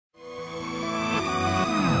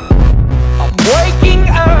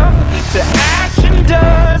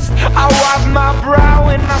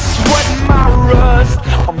when I sweat my rust.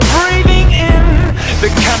 I'm breathing in the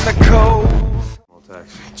chemicals.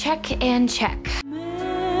 Check and check. Memories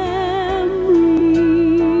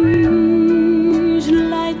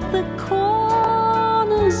light the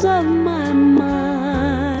corners of my mind.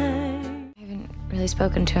 I haven't really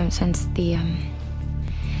spoken to him since the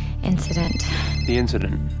incident. The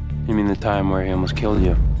incident? You mean the time where he almost killed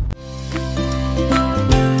you?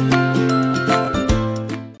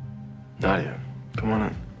 Nadia, come on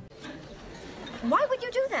in. Why would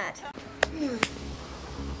you do that?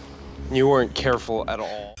 You weren't careful at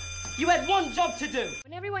all. You had one job to do!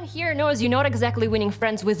 When everyone here knows you're not exactly winning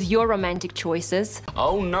friends with your romantic choices.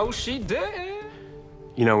 Oh, no, she didn't.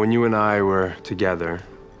 You know, when you and I were together,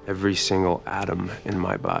 every single atom in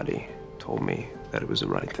my body told me that it was the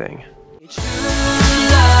right thing. True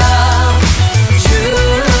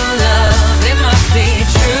love, it must be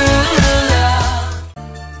true love.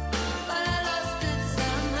 But I lost it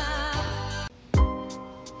somehow.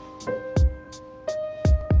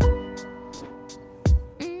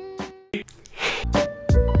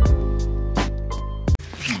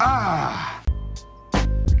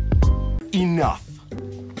 Enough.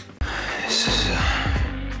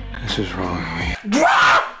 This is wrong with me.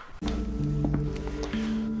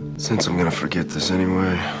 Since I'm gonna forget this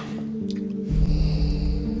anyway.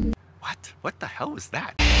 What the hell was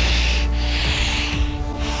that?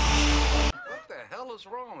 What the hell is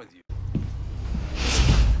wrong with you?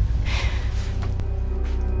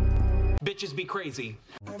 Bitches be crazy.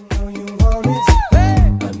 I know you want it.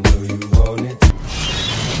 Hey! I know you want it.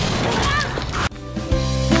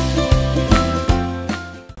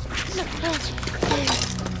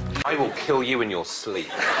 I will kill you in your sleep.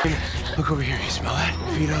 Look over here, you smell that?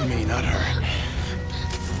 Feed on me, not her.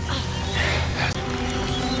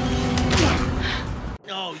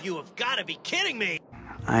 No, you have got to be kidding me!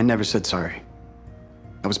 I never said sorry.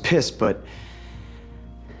 I was pissed, but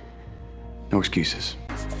no excuses.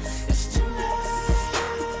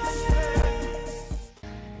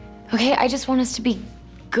 Okay, I just want us to be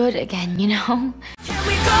good again, you know? Can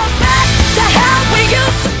we go back to how we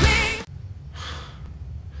used to be?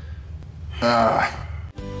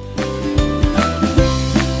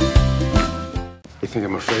 You think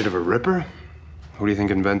I'm afraid of a ripper? Who do you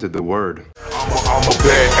think invented the word? I'm a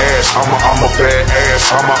badass. I'm a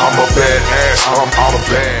badass. I'm a badass. I'm a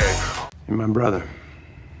bad. You're my brother.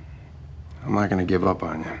 I'm not gonna give up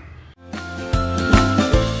on you.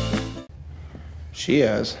 She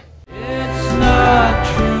has. It's not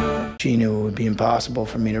true. She knew it would be impossible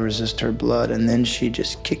for me to resist her blood, and then she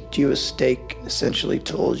just kicked you a steak and essentially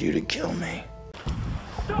told you to kill me.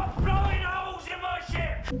 Stop blowing holes in my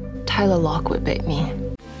ship! Tyler Lockwood bit me.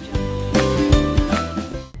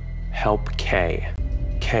 Help K.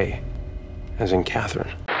 K, as in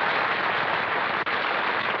Katherine.